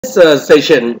This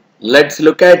session, let's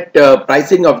look at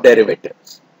pricing of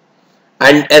derivatives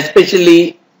and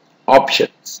especially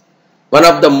options. One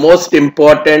of the most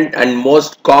important and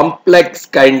most complex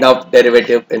kind of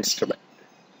derivative instrument,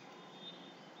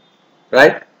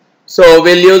 right? So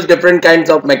we'll use different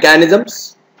kinds of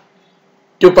mechanisms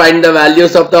to find the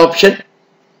values of the option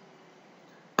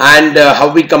and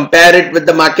how we compare it with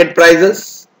the market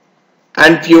prices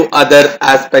and few other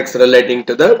aspects relating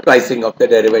to the pricing of the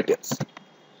derivatives.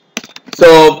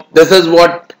 So this is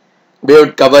what we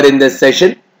would cover in this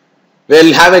session.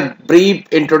 We'll have a brief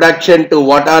introduction to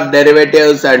what are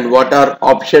derivatives and what are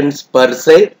options per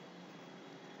se.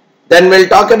 Then we'll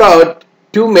talk about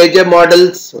two major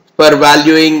models for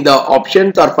valuing the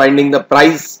options or finding the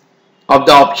price of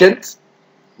the options.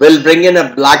 We'll bring in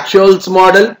a Black-Scholes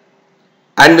model,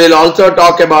 and we'll also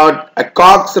talk about a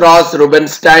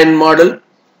Cox-Ross-Rubinstein model,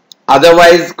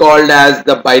 otherwise called as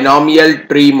the binomial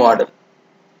tree model.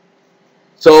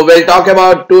 So we'll talk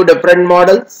about two different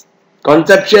models.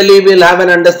 Conceptually, we'll have an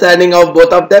understanding of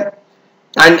both of them,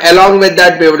 and along with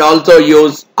that we would also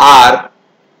use R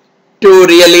to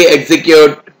really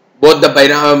execute both the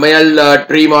binomial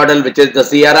tree model, which is the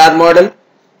CRR model,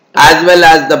 as well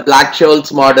as the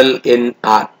Black-Scholes model in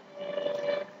R.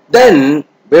 Then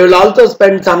we will also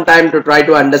spend some time to try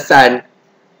to understand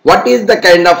what is the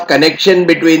kind of connection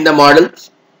between the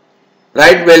models,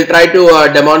 right? We'll try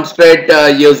to demonstrate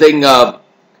using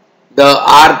the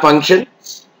R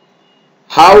functions,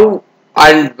 how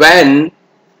and when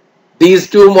these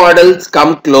two models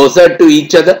come closer to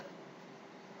each other,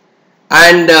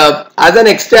 and as an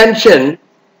extension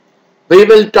we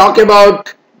will talk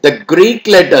about the Greek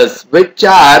letters, which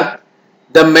are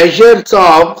the measures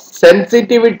of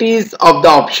sensitivities of the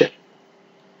option.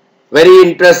 Very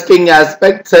interesting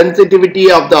aspect, sensitivity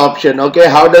of the option. Okay,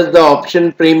 how does the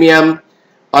option premium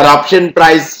or option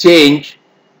price change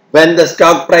when the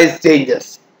stock price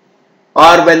changes,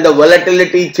 or when the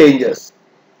volatility changes,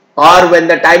 or when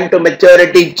the time to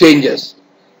maturity changes.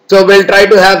 So we'll try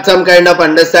to have some kind of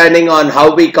understanding on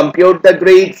how we compute the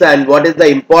Greeks and what is the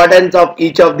importance of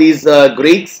each of these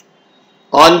Greeks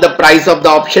on the price of the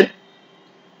option.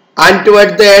 And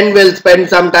towards the end we'll spend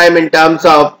some time in terms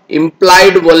of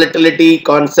implied volatility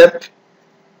concept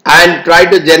and try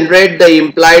to generate the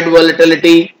implied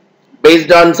volatility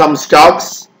based on some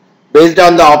stocks, based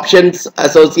on the options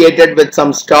associated with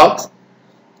some stocks,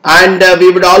 and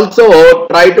we would also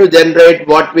try to generate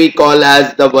what we call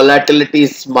as the volatility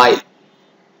smile,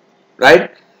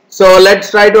 right? So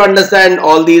let's try to understand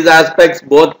all these aspects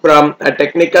both from a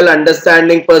technical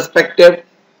understanding perspective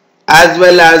as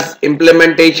well as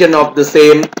implementation of the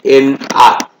same in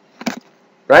R,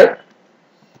 right?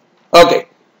 Okay,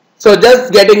 so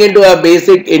just getting into a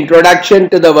basic introduction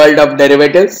to the world of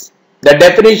derivatives. The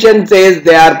definition says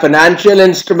they are financial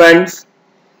instruments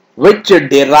which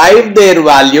derive their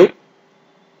value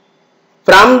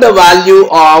from the value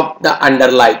of the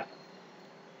underlying.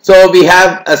 So we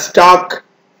have a stock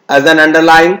as an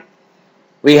underlying,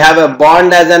 we have a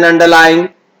bond as an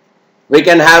underlying, we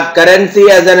can have currency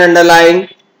as an underlying.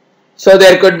 So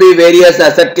there could be various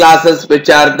asset classes which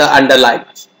are the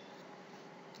underlyings.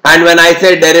 And when I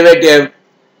say derivative,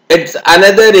 it's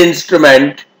another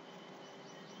instrument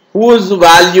whose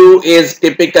value is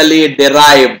typically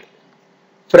derived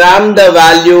from the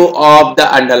value of the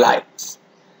underlyings.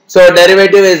 So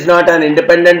derivative is not an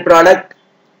independent product,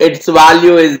 its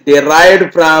value is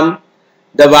derived from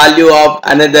the value of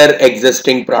another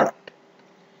existing product.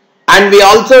 And we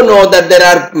also know that there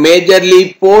are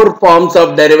majorly four forms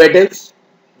of derivatives: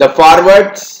 the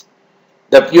forwards,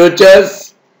 the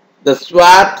futures, the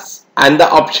swaps, and the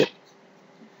options.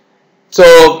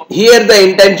 So here the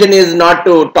intention is not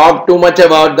to talk too much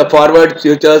about the forwards,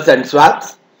 futures, and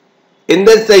swaps. In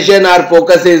this session our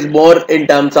focus is more in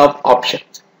terms of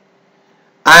options,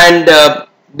 and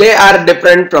they are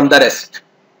different from the rest,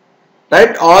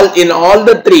 right? In all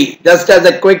the three, just as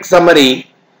a quick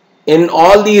summary, in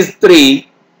all these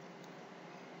three,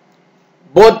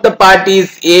 both the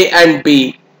parties A and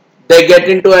B, they get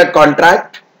into a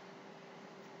contract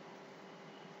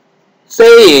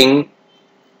saying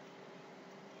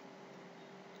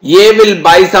A will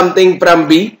buy something from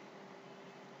B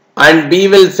and B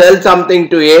will sell something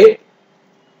to A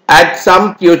at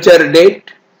some future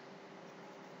date,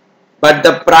 but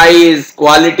the price,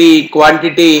 quality,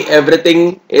 quantity,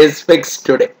 everything is fixed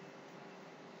today,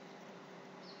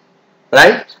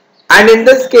 right? And in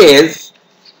this case,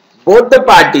 both the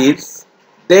parties,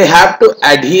 they have to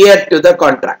adhere to the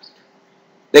contract.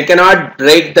 They cannot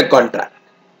break the contract.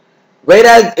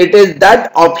 Whereas it is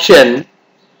that option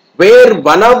where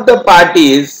one of the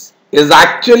parties is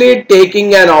actually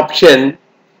taking an option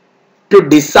to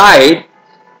decide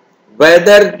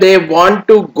whether they want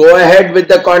to go ahead with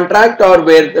the contract or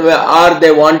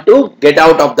they want to get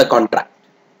out of the contract.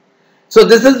 So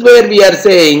this is where we are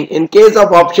saying, in case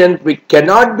of options, we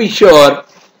cannot be sure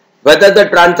whether the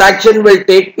transaction will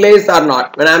take place or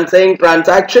not. When I am saying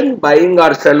transaction, buying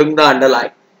or selling the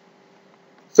underlying.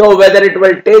 So whether it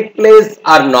will take place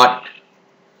or not,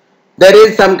 there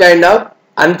is some kind of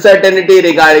uncertainty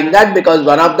regarding that, because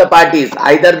one of the parties,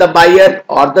 either the buyer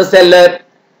or the seller,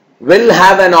 will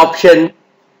have an option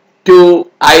to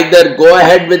either go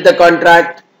ahead with the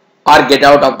contract or get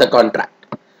out of the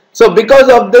contract. So because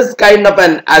of this kind of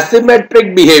an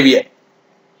asymmetric behavior,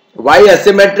 why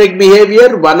asymmetric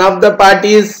behavior? One of the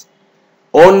parties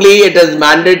only it is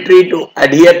mandatory to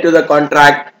adhere to the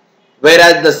contract,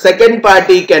 whereas the second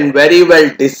party can very well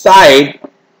decide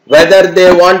whether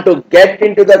they want to get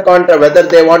into the contract, whether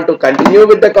they want to continue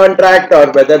with the contract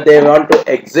or whether they want to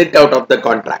exit out of the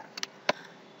contract.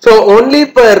 So only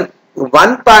for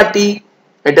one party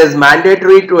it is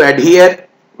mandatory to adhere,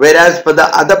 whereas for the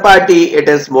other party it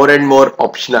is more and more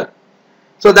optional.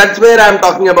 So that's where I am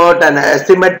talking about an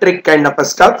asymmetric kind of a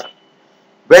stuff,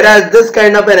 whereas this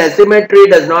kind of an asymmetry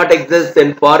does not exist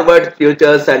in forward,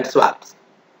 futures and swaps.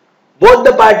 Both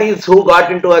the parties who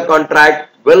got into a contract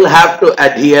will have to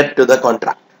adhere to the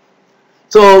contract.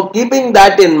 So keeping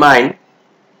that in mind,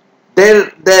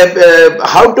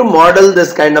 how to model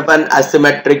this kind of an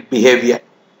asymmetric behavior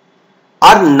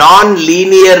or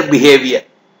non-linear behavior,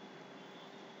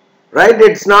 right?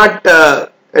 It's not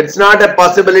a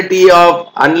possibility of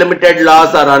unlimited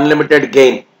loss or unlimited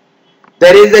gain.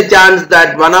 There is a chance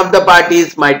that one of the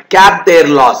parties might cap their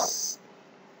loss,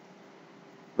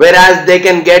 whereas they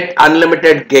can get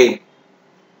unlimited gain.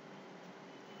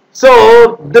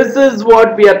 So this is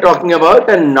what we are talking about,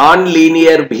 a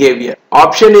non-linear behavior.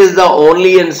 Option is the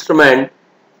only instrument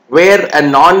where a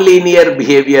non-linear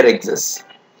behavior exists.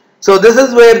 So this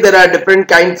is where there are different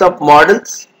kinds of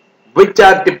models which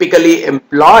are typically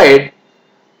employed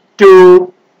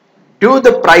to do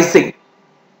the pricing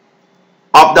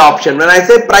of the option. When I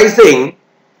say pricing,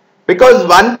 because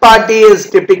one party is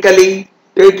typically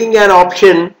taking an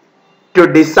option to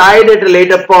decide at a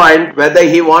later point whether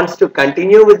he wants to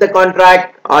continue with the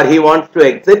contract or he wants to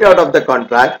exit out of the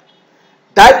contract,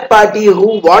 that party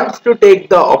who wants to take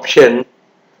the option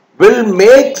will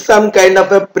make some kind of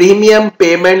a premium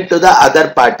payment to the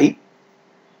other party,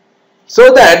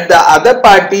 so that the other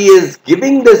party is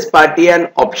giving this party an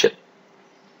option,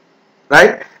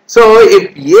 right? So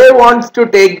if A wants to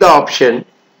take the option,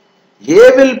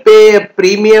 A will pay a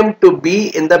premium to B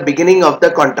in the beginning of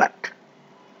the contract.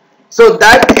 So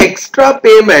that extra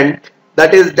payment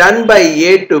that is done by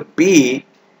A to B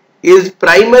is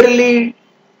primarily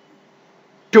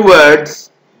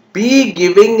towards B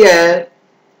giving a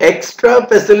extra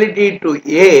facility to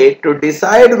A to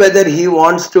decide whether he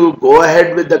wants to go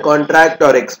ahead with the contract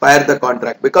or expire the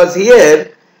contract, because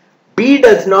here B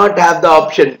does not have the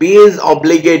option. B is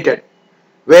obligated,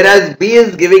 whereas B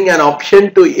is giving an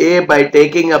option to A by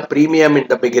taking a premium in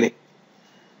the beginning.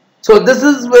 So this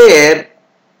is where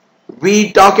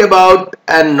we talk about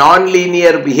a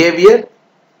non-linear behavior,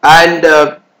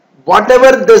 and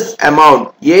whatever this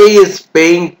amount A is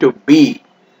paying to B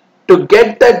to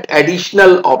get that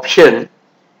additional option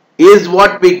is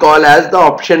what we call as the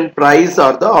option price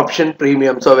or the option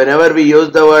premium. So whenever we use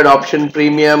the word option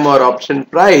premium or option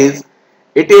price,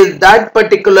 it is that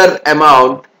particular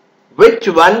amount which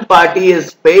one party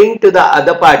is paying to the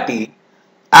other party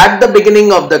at the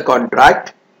beginning of the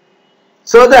contract,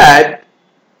 so that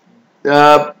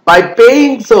by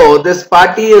paying so, this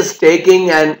party is taking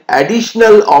an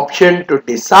additional option to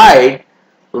decide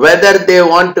whether they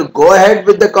want to go ahead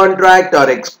with the contract or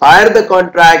expire the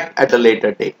contract at a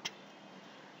later date.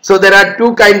 So there are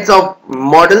two kinds of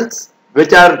models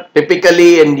which are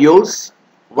typically in use.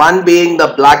 One being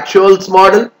the Black-Scholes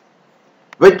model,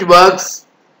 which works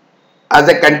as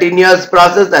a continuous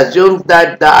process, assumes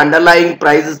that the underlying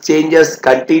price changes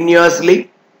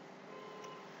continuously.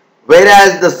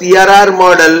 Whereas the CRR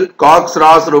model,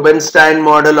 Cox-Ross-Rubinstein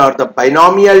model, or the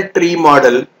binomial tree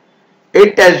model,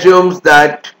 it assumes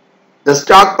that the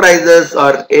stock prices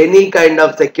or any kind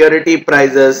of security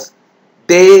prices,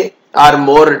 they are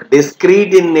more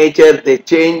discrete in nature. They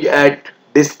change at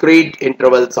discrete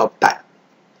intervals of time.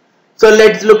 So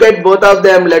let's look at both of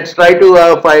them. Let's try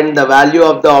to find the value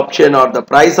of the option or the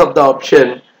price of the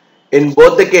option in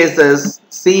both the cases.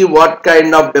 See what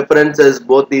kind of differences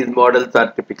both these models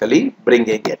are typically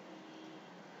bringing in.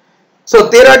 So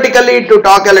theoretically, to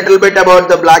talk a little bit about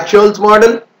the Black-Scholes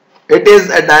model, it is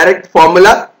a direct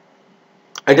formula.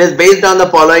 It is based on the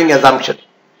following assumption.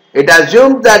 It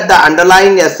assumes that the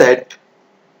underlying asset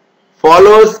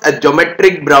follows a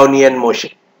geometric Brownian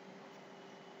motion.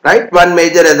 Right? One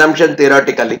major assumption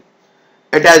theoretically.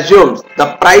 It assumes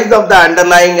the price of the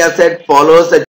underlying asset follows a